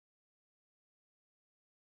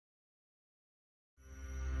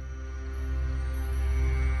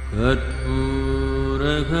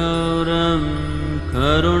कर्पूरगौरं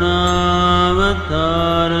करुणावतारं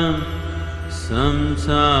संसारसारं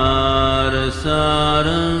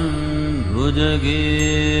भुजगेन्द्रहारं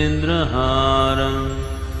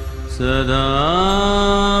सदा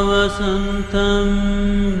वसन्तं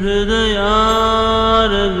हृदयारविन्दे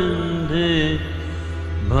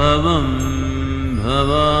भवं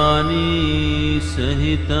भवानी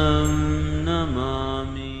सहितं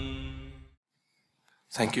Namami.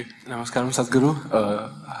 Thank you. Namaskaram, Sadhguru.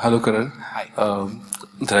 Hello, Karan. Hi.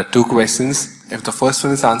 There are two questions. If the first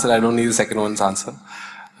one is answered, I don't need the second one's answer.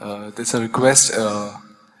 There's a request.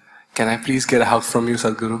 Can I please get a hug from you,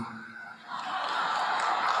 Sadhguru?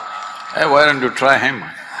 Hey, why don't you try him?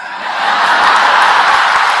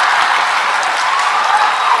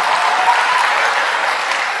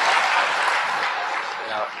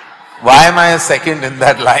 Why am I a second in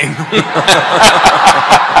that line?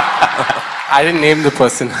 I didn't name the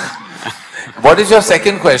person. What is your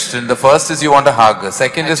second question? The first is you want a hug. The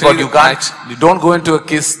second is what you can't… You don't go into a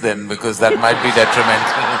kiss then, because that might be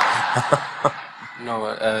detrimental.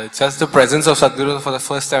 No, just the presence of Sadhguru for the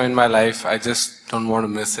first time in my life. I just don't want to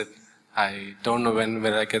miss it. I don't know when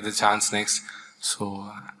will I get the chance next.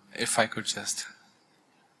 So, if I could just…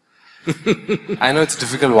 I know it's a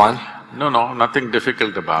difficult one. No, nothing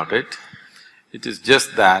difficult about it. It is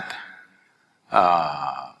just that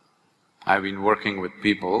I've been working with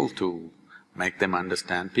people to make them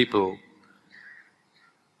understand. People,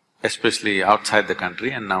 especially outside the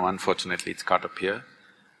country, and now unfortunately it's caught up here.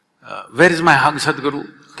 Where is my hug, Sadhguru?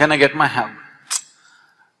 Can I get my hug?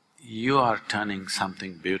 You are turning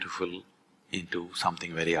something beautiful into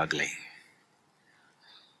something very ugly.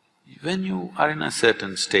 When you are in a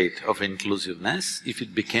certain state of inclusiveness, if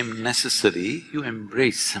it became necessary, you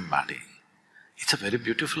embrace somebody. It's a very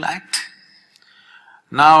beautiful act.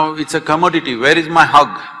 Now it's a commodity, where is my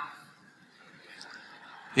hug?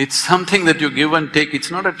 It's something that you give and take,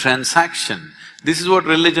 it's not a transaction. This is what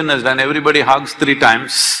religion has done, everybody hugs 3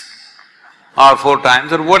 times or 4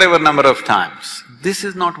 times or whatever number of times. This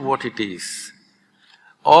is not what it is.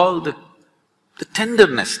 All the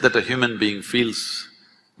tenderness that a human being feels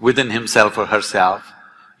within himself or herself,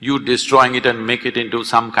 you destroying it and make it into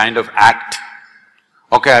some kind of act.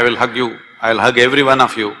 Okay, I will hug you, I'll hug every one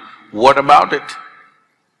of you. What about it?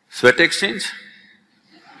 Sweat exchange?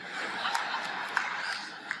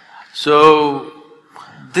 So,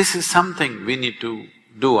 this is something we need to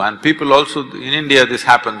do, and people also… in India this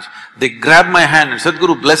happens, they grab my hand and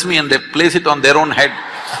Sadhguru bless me, and they place it on their own head.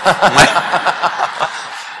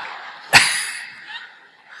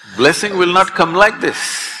 Blessing will not come like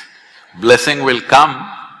this. Blessing will come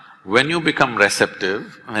when you become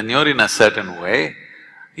receptive, when you're in a certain way.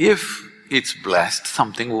 If it's blessed,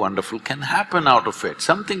 something wonderful can happen out of it,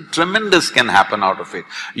 something tremendous can happen out of it.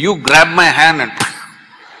 You grab my hand and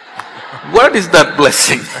what is that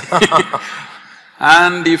blessing?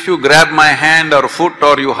 And if you grab my hand or foot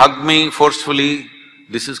or you hug me forcefully,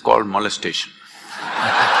 this is called molestation.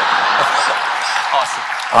 Awesome.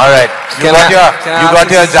 All right. You got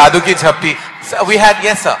your Jadoo ki Chhappi. So we had…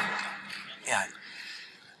 yes, sir. Yeah.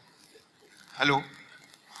 Hello.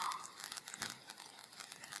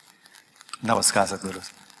 Namaskar, Sadhguru.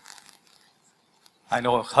 I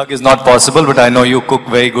know hug is not possible, but I know you cook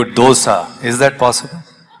very good dosa. Is that possible?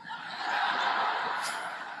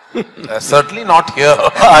 Certainly not here.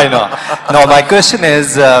 I know. No, my question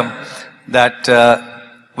is that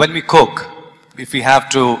when we cook, if we have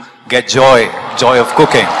to get joy of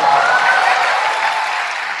cooking,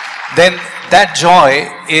 then that joy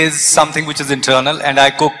is something which is internal, and I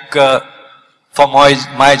cook for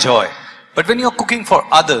my joy. But when you're cooking for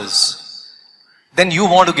others, then you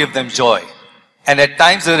want to give them joy. And at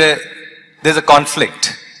times there's a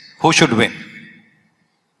conflict. Who should win?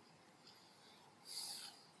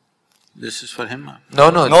 This is for him?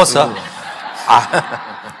 No, sir.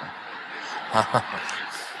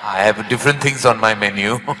 I have different things on my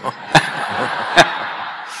menu.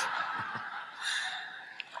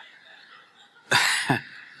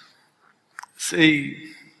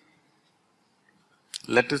 See,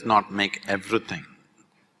 let us not make everything.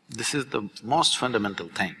 This is the most fundamental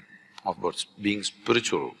thing of what's being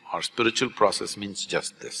spiritual, or spiritual process means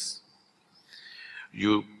just this.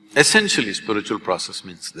 Essentially spiritual process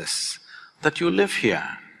means this, that you live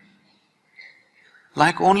here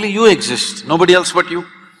like only you exist, nobody else but you.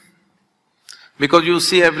 Because you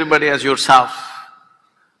see everybody as yourself,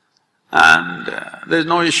 and there's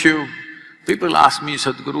no issue. People ask me,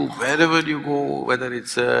 Sadhguru, wherever you go, whether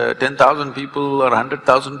it's 10,000 people or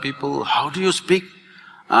 100,000 people, how do you speak?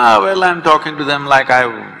 Well, I'm talking to them like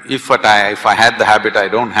if I had the habit I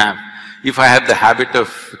don't have. If I had the habit of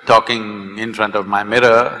talking in front of my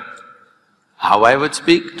mirror, how I would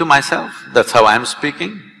speak to myself, that's how I'm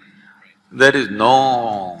speaking. There is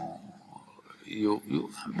no…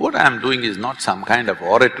 what I'm doing is not some kind of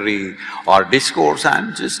oratory or discourse,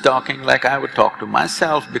 I'm just talking like I would talk to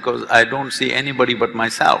myself because I don't see anybody but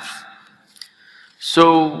myself.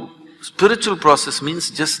 So, spiritual process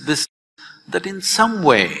means just this, that in some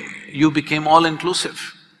way you became all-inclusive.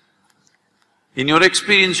 In your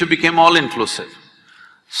experience, you became all-inclusive.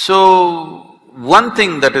 So, one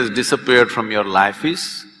thing that has disappeared from your life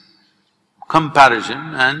is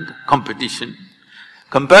comparison and competition.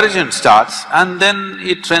 Comparison starts and then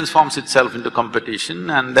it transforms itself into competition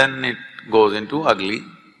and then it goes into ugly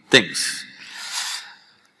things.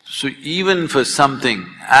 So even for something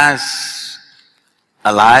as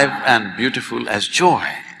alive and beautiful as joy,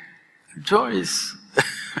 joy is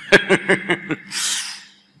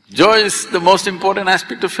joy is the most important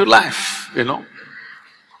aspect of your life, you know.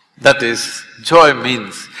 That is, joy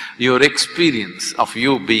means your experience of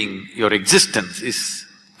you being… your existence is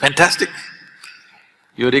fantastic.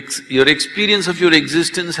 Your experience of your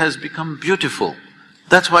existence has become beautiful,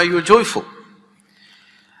 that's why you're joyful.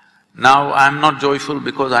 Now, I'm not joyful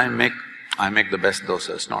because I make the best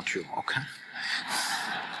dosas, not you, okay?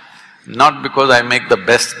 Not because I make the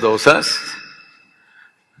best dosas,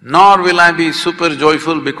 nor will I be super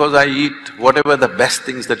joyful because I eat whatever the best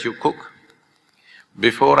things that you cook.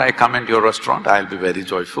 Before I come into your restaurant, I'll be very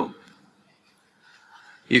joyful.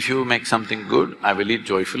 If you make something good, I will eat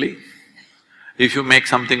joyfully. If you make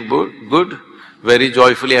something good, very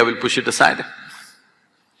joyfully I will push it aside.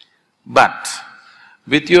 But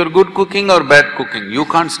with your good cooking or bad cooking, you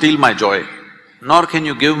can't steal my joy, nor can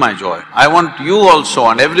you give my joy. I want you also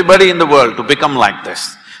and everybody in the world to become like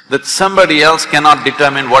this, that somebody else cannot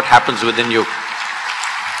determine what happens within you.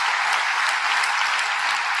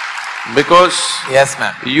 Because… Yes,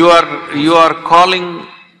 ma'am. You are calling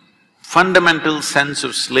fundamental sense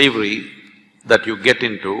of slavery that you get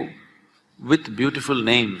into with beautiful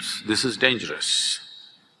names. This is dangerous.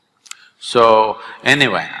 So,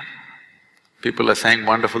 anyway, people are saying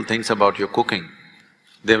wonderful things about your cooking.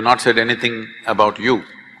 They've not said anything about you,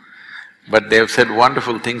 but they've said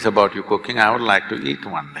wonderful things about your cooking. I would like to eat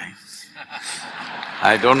one day.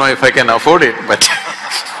 I don't know if I can afford it, but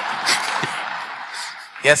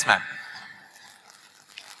Yes, ma'am.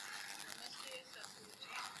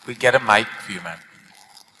 We get a mic for you, ma'am.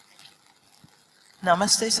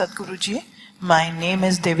 Namaste, Sadhguruji. My name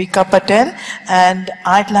is Devika Patel and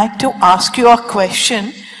I'd like to ask you a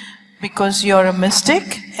question because you're a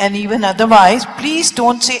mystic and even otherwise, please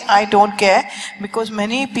don't say I don't care because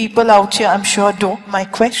many people out here I'm sure do. My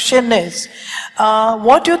question is,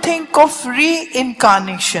 what do you think of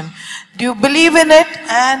reincarnation? Do you believe in it?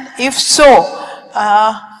 And if so,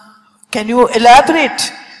 can you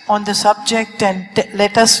elaborate on the subject and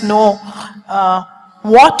let us know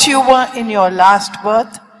what you were in your last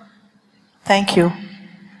birth? Thank you.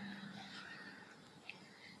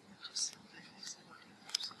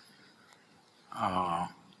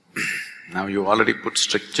 Now you already put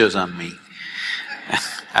strictures on me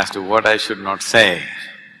as to what I should not say.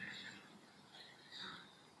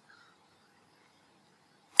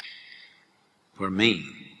 For me,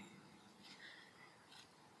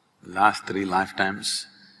 last 3 lifetimes,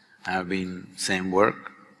 I have been same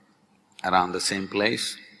work, around the same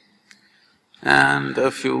place, and a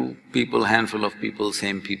few people, handful of people,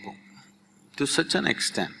 same people. To such an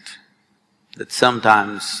extent that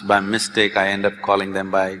sometimes by mistake I end up calling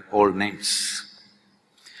them by old names.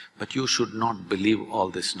 But you should not believe all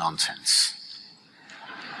this nonsense.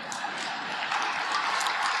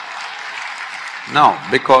 No,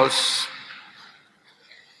 because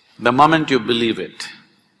the moment you believe it,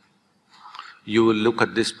 you will look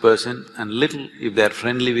at this person and little, if they're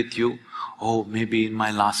friendly with you, oh, maybe in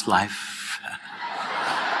my last life,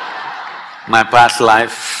 my past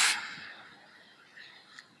life.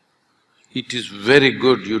 It is very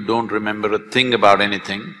good you don't remember a thing about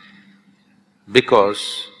anything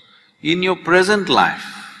because in your present life,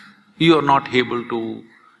 you are not able to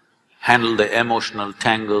handle the emotional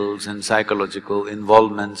tangles and psychological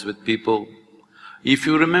involvements with people. If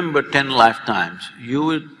you remember 10 lifetimes, you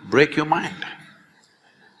will break your mind.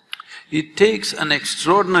 It takes an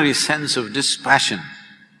extraordinary sense of dispassion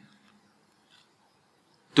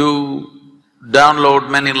to download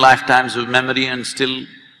many lifetimes of memory and still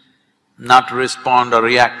not respond or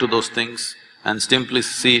react to those things and simply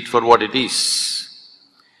see it for what it is.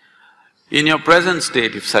 In your present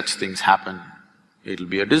state, if such things happen, it'll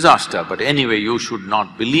be a disaster, but anyway, you should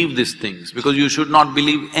not believe these things because you should not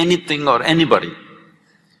believe anything or anybody.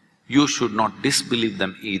 You should not disbelieve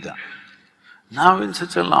them either. Now in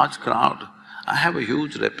such a large crowd, I have a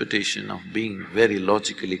huge reputation of being very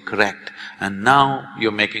logically correct, and now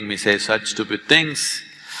you're making me say such stupid things.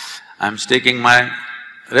 I'm staking my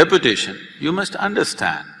reputation. You must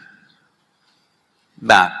understand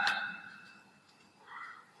that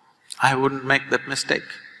I wouldn't make that mistake.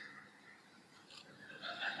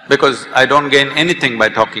 Because I don't gain anything by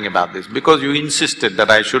talking about this, because you insisted that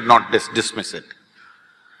I should not dismiss it.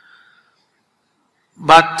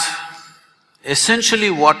 But essentially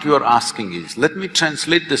what you're asking is, let me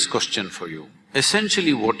translate this question for you.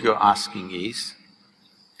 Essentially what you're asking is,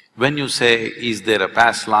 when you say, is there a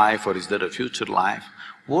past life or is there a future life,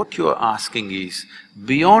 what you're asking is,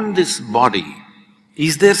 beyond this body,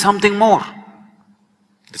 is there something more?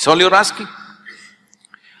 That's all you're asking.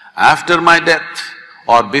 After my death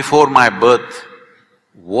or before my birth,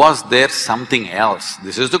 was there something else?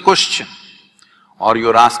 This is the question. Or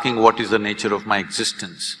you're asking, what is the nature of my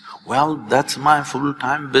existence? Well, that's my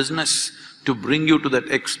full-time business, to bring you to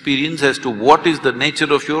that experience as to what is the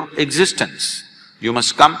nature of your existence. You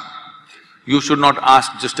must come. You should not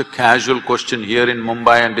ask just a casual question here in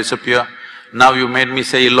Mumbai and disappear. Now you made me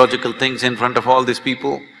say illogical things in front of all these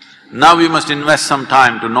people. Now you must invest some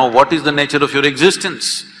time to know what is the nature of your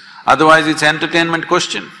existence. Otherwise it's an entertainment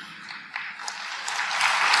question.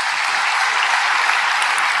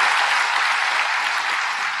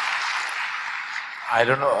 I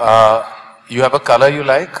don't know, you have a color you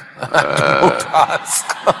like? Don't ask.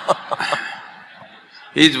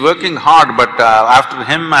 He's working hard, but after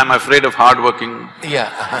him I'm afraid of hard working. Yeah.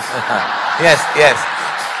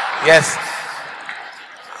 Yes.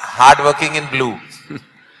 Hard working in blue.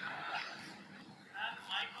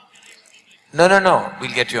 No,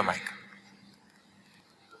 we'll get you a mic.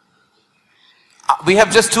 We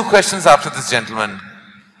have just 2 questions after this gentleman.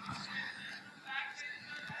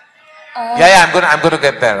 Yeah, I'm going to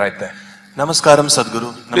get there, right there. Namaskaram,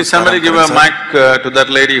 Sadhguru. Please somebody give a mic to that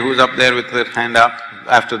lady who's up there with her hand up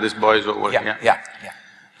after this boy is over. Yeah.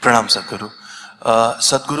 Pranam, Sadhguru.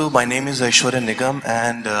 Sadhguru, my name is Aishwarya Nigam,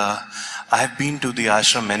 and I have been to the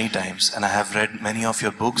ashram many times and I have read many of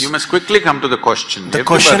your books. You must quickly come to the question. The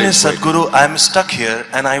question is, Sadhguru, I am stuck here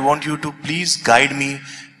and I want you to please guide me.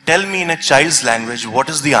 Tell me in a child's language what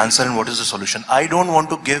is the answer and what is the solution. I don't want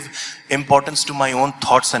to give importance to my own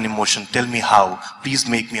thoughts and emotion. Tell me how. Please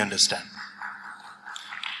make me understand.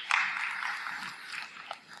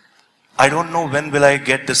 I don't know when will I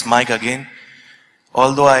get this mic again.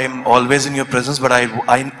 Although I am always in your presence, but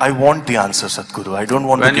I want the answer, Sadhguru. I don't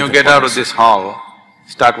want to give When you get out of this hall,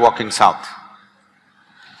 start walking south.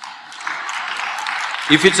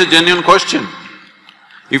 If it's a genuine question,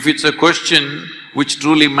 if it's a question which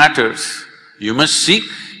truly matters, you must seek.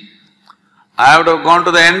 I would have gone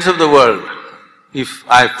to the ends of the world if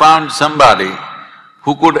I found somebody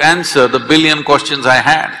who could answer the billion questions I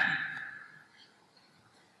had.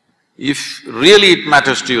 If really it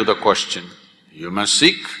matters to you, the question, you must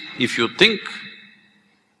seek. If you think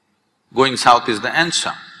going south is the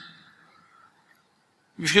answer,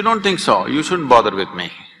 if you don't think so, you shouldn't bother with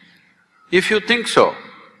me. If you think so,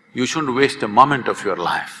 you shouldn't waste a moment of your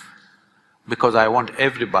life, because I want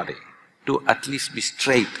everybody to at least be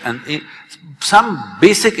straight and some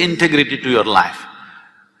basic integrity to your life.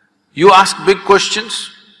 You ask big questions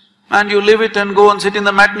and you leave it and go and sit in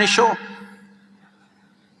the matinee show.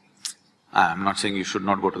 I'm not saying you should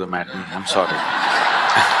not go to the matinee, I'm sorry.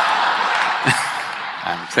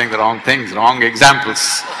 I'm saying the wrong things, wrong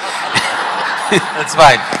examples. That's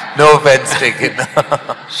fine, no offense taken.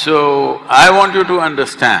 So, I want you to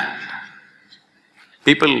understand,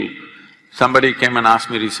 somebody came and asked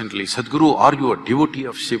me recently, Sadhguru, are you a devotee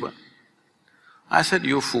of Shiva? I said,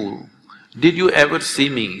 you fool, did you ever see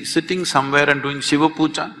me sitting somewhere and doing Shiva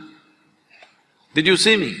puja? Did you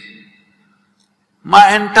see me?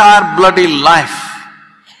 My entire bloody life,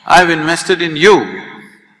 I've invested in you,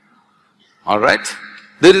 all right?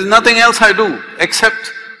 There is nothing else I do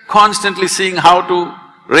except constantly seeing how to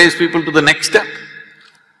raise people to the next step.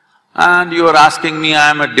 And you are asking me,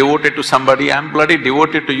 I am a devoted to somebody, I am bloody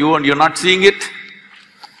devoted to you and you're not seeing it?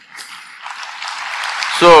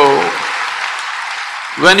 So,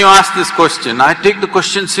 when you ask this question, I take the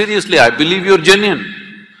question seriously, I believe you're genuine.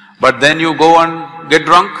 But then you go and get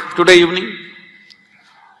drunk today evening.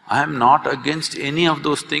 I am not against any of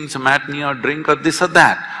those things, a matinee or drink or this or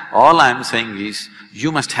that. All I am saying is,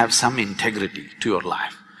 you must have some integrity to your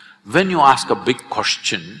life. When you ask a big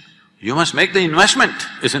question, you must make the investment,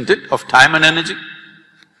 isn't it, of time and energy?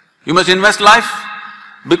 You must invest life.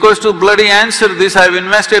 Because to bloody answer this, I've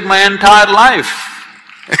invested my entire life.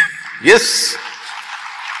 Yes.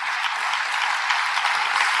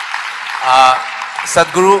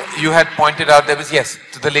 Sadhguru, you had pointed out there was, yes,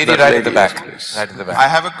 to the lady right at the back. Right at the back. I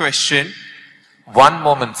have a question. One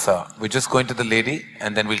moment, sir. We're just going to the lady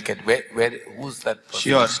and then we'll get, who's that person?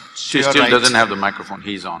 Sure. She still doesn't have the microphone,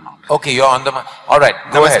 he's on now. Okay, you're on the mic. Alright,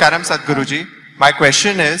 go ahead. Namaskaram Sadhguruji. My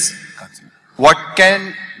question is, what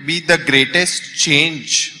can be the greatest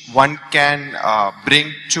change one can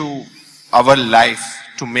bring to our life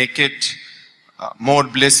to make it more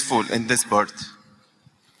blissful in this birth?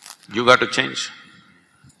 You got to change.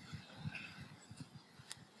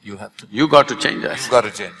 You have to. You got to change us. You got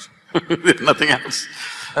to change. There's nothing else.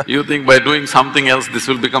 You think by doing something else this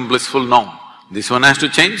will become blissful? No. This one has to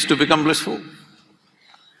change to become blissful.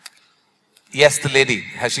 Yes, the lady.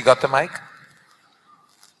 Has she got the mic?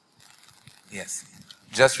 Yes.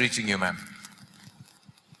 Just reaching you, ma'am.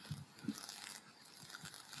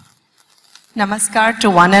 Namaskar to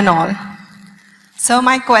one and all. So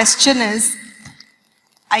my question is,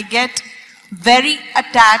 I get very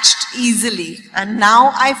attached easily, and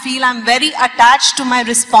now I feel I'm very attached to my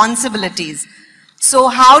responsibilities. So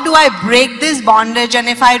how do I break this bondage? And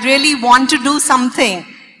if I really want to do something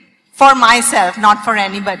for myself, not for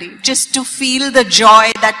anybody, just to feel the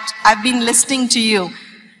joy that I've been listening to you,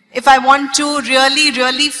 if I want to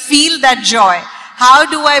really feel that joy, how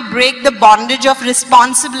do I break the bondage of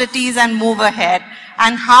responsibilities and move ahead?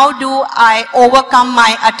 And how do I overcome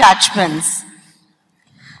my attachments?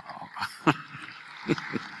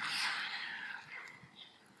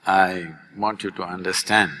 I want you to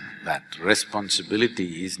understand that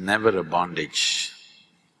responsibility is never a bondage.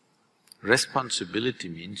 Responsibility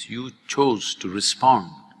means you chose to respond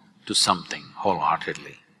to something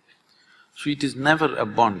wholeheartedly. So it is never a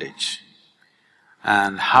bondage.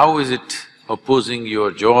 And how is it opposing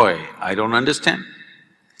your joy? I don't understand.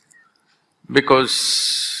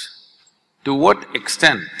 Because to what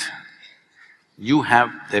extent you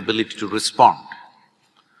have the ability to respond,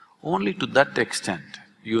 only to that extent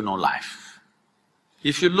you know life.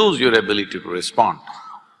 If you lose your ability to respond,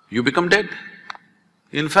 you become dead.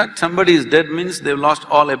 In fact, somebody is dead means they've lost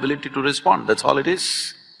all ability to respond, that's all it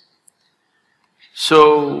is.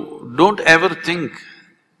 So, don't ever think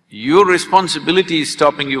your responsibility is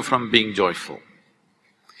stopping you from being joyful.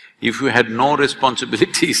 If you had no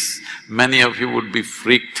responsibilities, many of you would be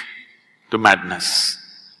freaked to madness.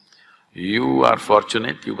 You are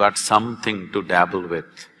fortunate, you got something to dabble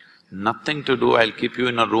with. Nothing to do, I'll keep you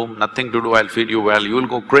in a room, nothing to do, I'll feed you well, you will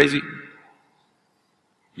go crazy.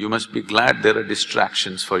 You must be glad there are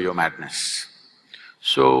distractions for your madness.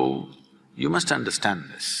 So, you must understand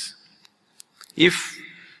this. If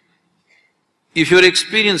your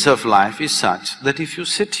experience of life is such that if you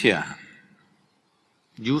sit here,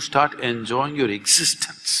 you start enjoying your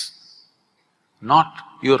existence, not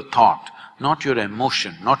your thought, not your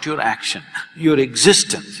emotion, not your action, your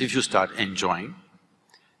existence, if you start enjoying,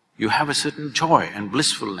 you have a certain joy and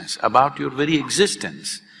blissfulness about your very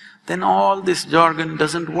existence, then all this jargon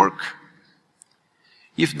doesn't work.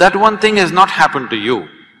 If that one thing has not happened to you,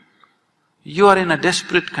 you are in a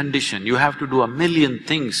desperate condition, you have to do a million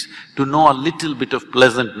things to know a little bit of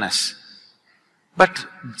pleasantness. But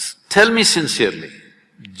tell me sincerely,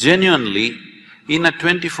 genuinely, in a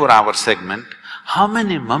 24-hour segment, how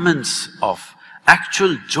many moments of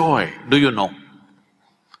actual joy do you know?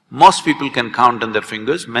 Most people can count on their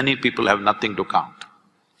fingers, many people have nothing to count.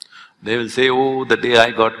 They will say, oh, the day I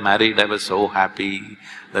got married, I was so happy.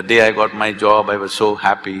 The day I got my job, I was so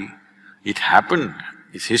happy. It happened,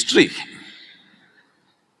 it's history.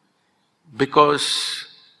 Because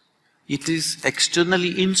it is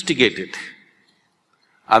externally instigated.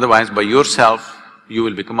 Otherwise, by yourself, you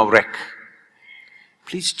will become a wreck.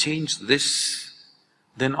 Please change this.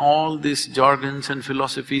 Then all these jargons and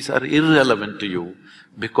philosophies are irrelevant to you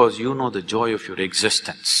because you know the joy of your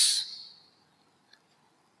existence.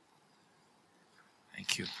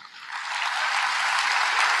 Thank you.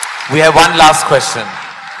 We have one last question.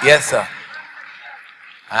 Yes, sir.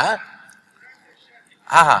 Huh?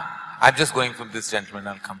 I'm just going from this gentleman,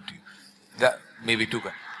 I'll come to you. Maybe two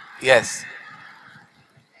guys. Yes.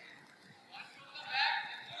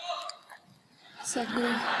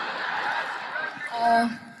 Sadhguru.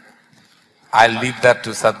 I'll leave that to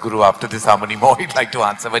Sadhguru after this. How many more he'd like to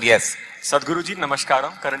answer, but yes. Sadhguru ji,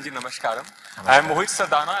 namaskaram. Karan ji, namaskaram. I am Mohit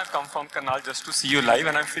Sadhana. I've come from Karnal just to see you live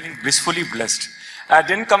and I'm feeling blissfully blessed. I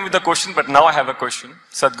didn't come with a question, but now I have a question.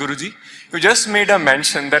 Sadhguru ji, you just made a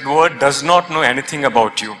mention that word does not know anything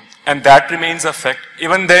about you. And that remains a fact.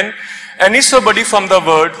 Even then, any somebody from the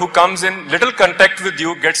world who comes in little contact with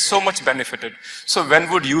you gets so much benefited. So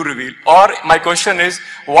when would you reveal? Or my question is,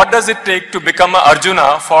 what does it take to become a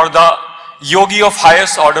Arjuna for the yogi of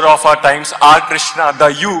highest order of our times, R. Krishna, the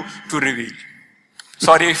you, to reveal?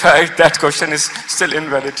 Sorry if that question is still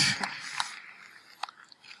invalid.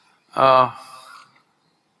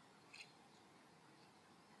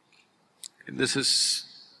 This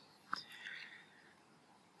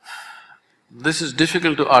is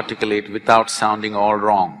difficult to articulate without sounding all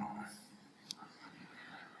wrong.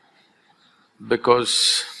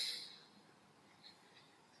 Because,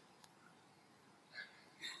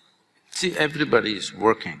 see, everybody is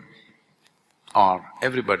working or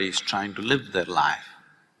everybody is trying to live their life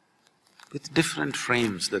with different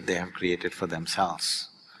frames that they have created for themselves.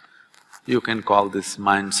 You can call this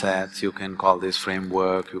mindsets, you can call this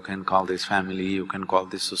framework, you can call this family, you can call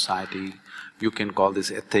this society, you can call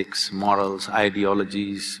this ethics, morals,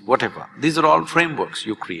 ideologies, whatever. These are all frameworks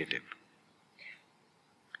you created.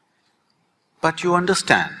 But you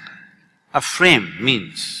understand, a frame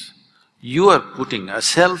means you are putting a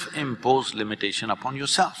self-imposed limitation upon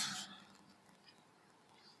yourself.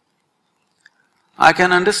 I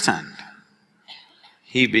can understand,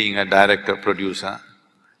 he being a director, producer,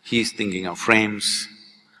 he's thinking of frames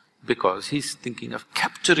because he's thinking of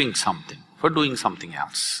capturing something for doing something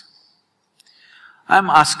else. I'm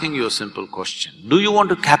asking you a simple question, do you want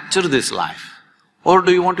to capture this life or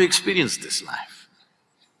do you want to experience this life?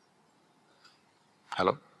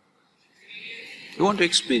 Hello? You want to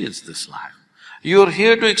experience this life. You're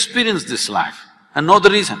here to experience this life and know the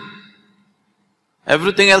reason.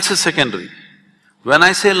 Everything else is secondary. When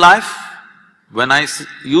I say life, when I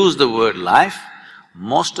use the word life,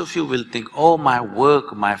 most of you will think, oh, my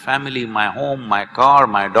work, my family, my home, my car,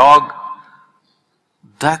 my dog.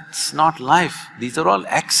 That's not life, these are all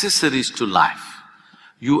accessories to life.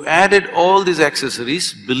 You added all these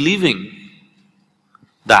accessories believing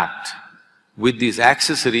that with these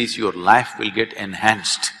accessories your life will get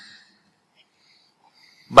enhanced.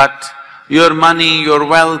 But your money, your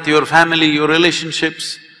wealth, your family, your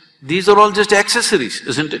relationships, these are all just accessories,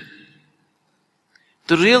 isn't it?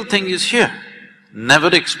 The real thing is here,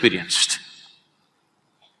 never experienced.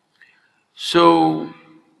 So,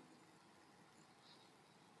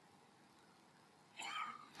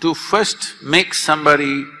 to first make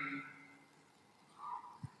somebody…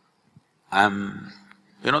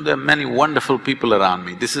 you know, there are many wonderful people around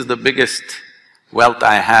me. This is the biggest wealth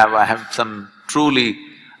I have. I have some truly,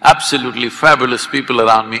 absolutely fabulous people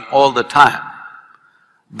around me all the time.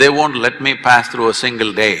 They won't let me pass through a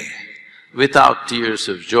single day without tears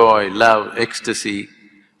of joy, love, ecstasy.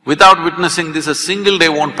 Without witnessing this, a single day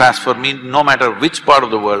won't pass for me, no matter which part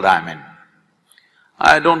of the world I'm in.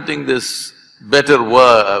 I don't think there's better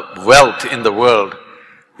wealth in the world,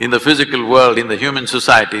 in the physical world, in the human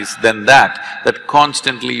societies than that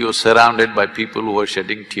constantly you're surrounded by people who are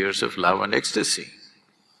shedding tears of love and ecstasy.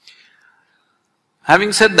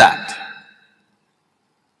 Having said that,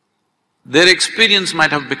 their experience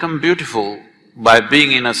might have become beautiful by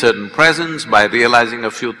being in a certain presence, by realizing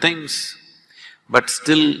a few things, but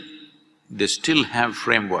still, they still have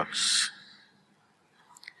frameworks.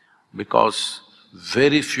 Because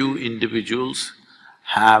very few individuals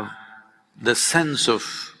have the sense of…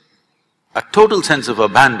 a total sense of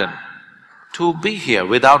abandon to be here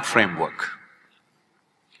without framework.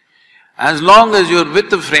 As long as you're with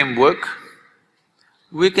the framework,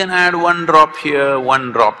 we can add one drop here,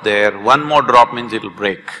 one drop there, one more drop means it'll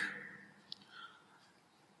break.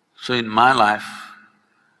 So in my life,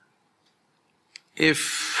 if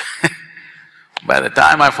by the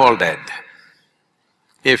time I fall dead,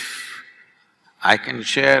 if I can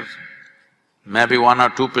share maybe 1 or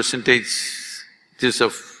 2%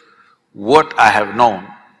 of what I have known,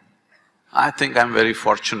 I think I'm very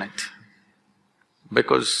fortunate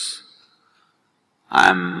because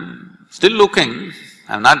I'm still looking,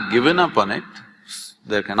 I've not given up on it.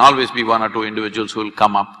 There can always be 1 or 2 individuals who will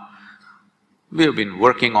come up. We have been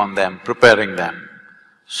working on them, preparing them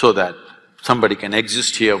so that somebody can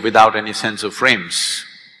exist here without any sense of frames,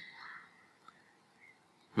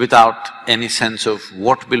 without any sense of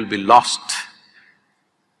what will be lost.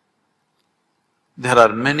 There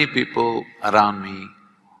are many people around me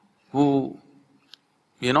who,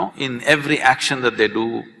 you know, in every action that they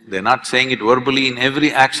do, they're not saying it verbally, in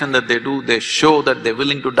every action that they do, they show that they're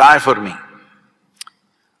willing to die for me.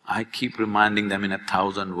 I keep reminding them in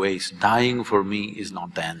 1,000 ways, dying for me is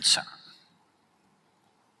not the answer.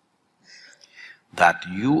 That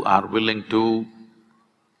you are willing to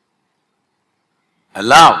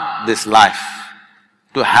allow this life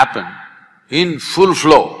to happen in full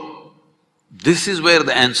flow, this is where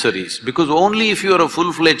the answer is. Because only if you are a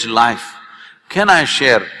full-fledged life can I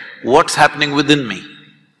share what's happening within me.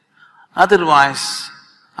 Otherwise,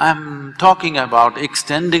 I'm talking about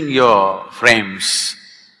extending your frames,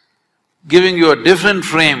 giving you a different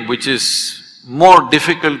frame which is more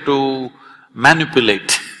difficult to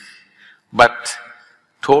manipulate, but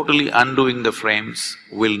totally undoing the frames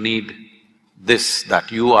will need this,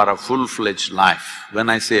 that you are a full-fledged life. When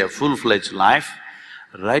I say a full-fledged life,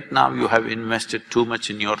 right now you have invested too much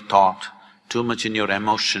in your thought, too much in your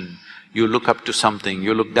emotion. You look up to something,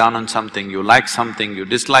 you look down on something, you like something, you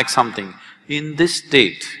dislike something. In this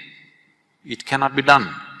state, it cannot be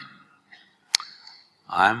done.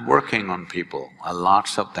 I'm working on people,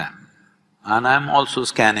 lots of them, and I'm also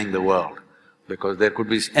scanning the world, because there could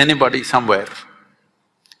be anybody somewhere,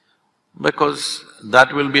 because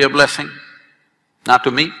that will be a blessing, not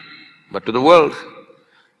to me, but to the world.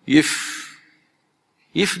 If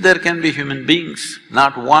there can be human beings,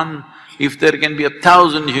 not one, if there can be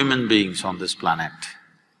 1,000 human beings on this planet,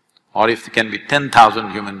 or if there can be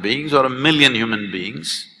 10,000 human beings or 1,000,000 human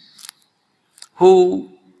beings who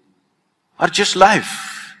are just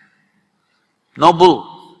life, no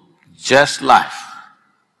bull, just life.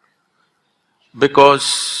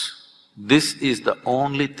 Because this is the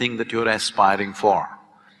only thing that you're aspiring for.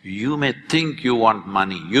 You may think you want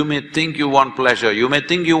money, you may think you want pleasure, you may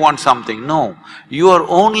think you want something. No, you are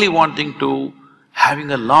only wanting to having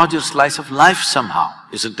a larger slice of life somehow,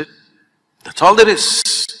 isn't it? That's all there is.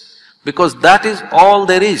 Because that is all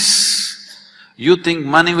there is. You think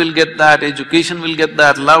money will get that, education will get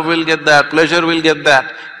that, love will get that, pleasure will get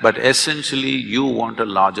that, but essentially you want a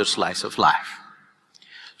larger slice of life.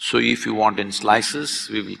 So if you want in slices,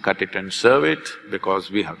 we will cut it and serve it, because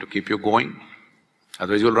we have to keep you going,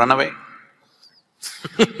 otherwise you'll run away.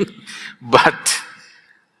 But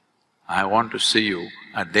I want to see you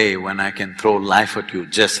a day when I can throw life at you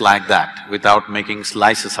just like that, without making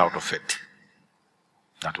slices out of it.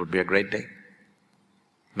 That would be a great day.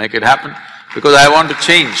 Make it happen, because I want to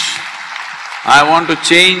change. I want to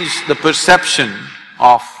change the perception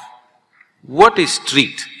of what is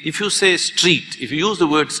street. If you say street, if you use the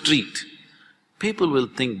word street, people will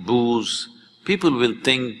think booze, people will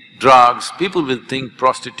think drugs, people will think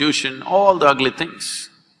prostitution, all the ugly things.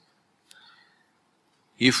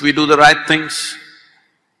 If we do the right things,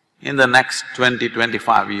 in the next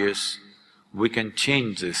 20-25 years, we can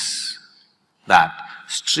change this, that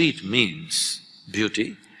street means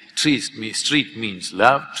beauty, street means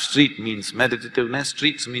love, street means meditativeness,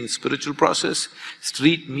 street means spiritual process,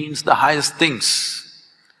 street means the highest things.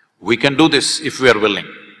 We can do this if we are willing.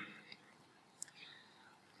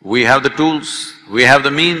 We have the tools, we have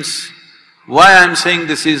the means. Why I'm saying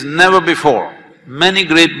this is never before. Many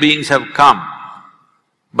great beings have come,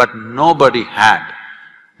 but nobody had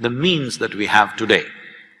the means that we have today.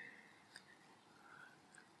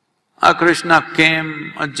 Krishna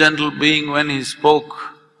came, a gentle being, when he spoke,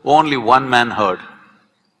 only one man heard,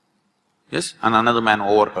 yes, and another man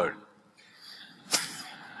overheard.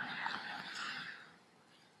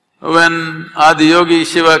 When Adiyogi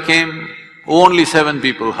Shiva came, only 7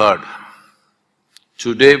 people heard.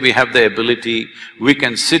 Today we have the ability, we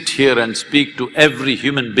can sit here and speak to every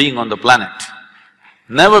human being on the planet.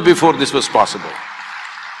 Never before this was possible.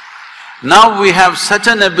 Now we have such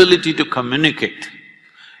an ability to communicate.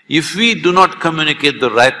 If we do not communicate the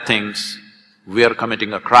right things, we are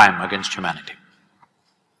committing a crime against humanity.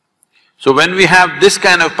 So when we have this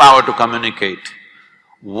kind of power to communicate,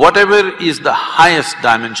 whatever is the highest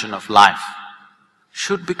dimension of life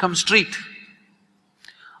should become street.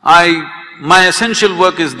 My essential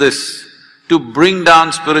work is this, to bring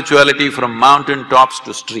down spirituality from mountain tops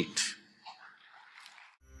to street.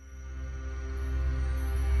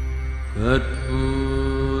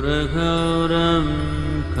 Karpuragauram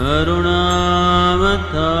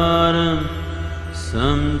karunavataram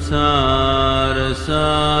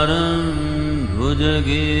samsarasaram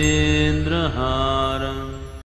bhujage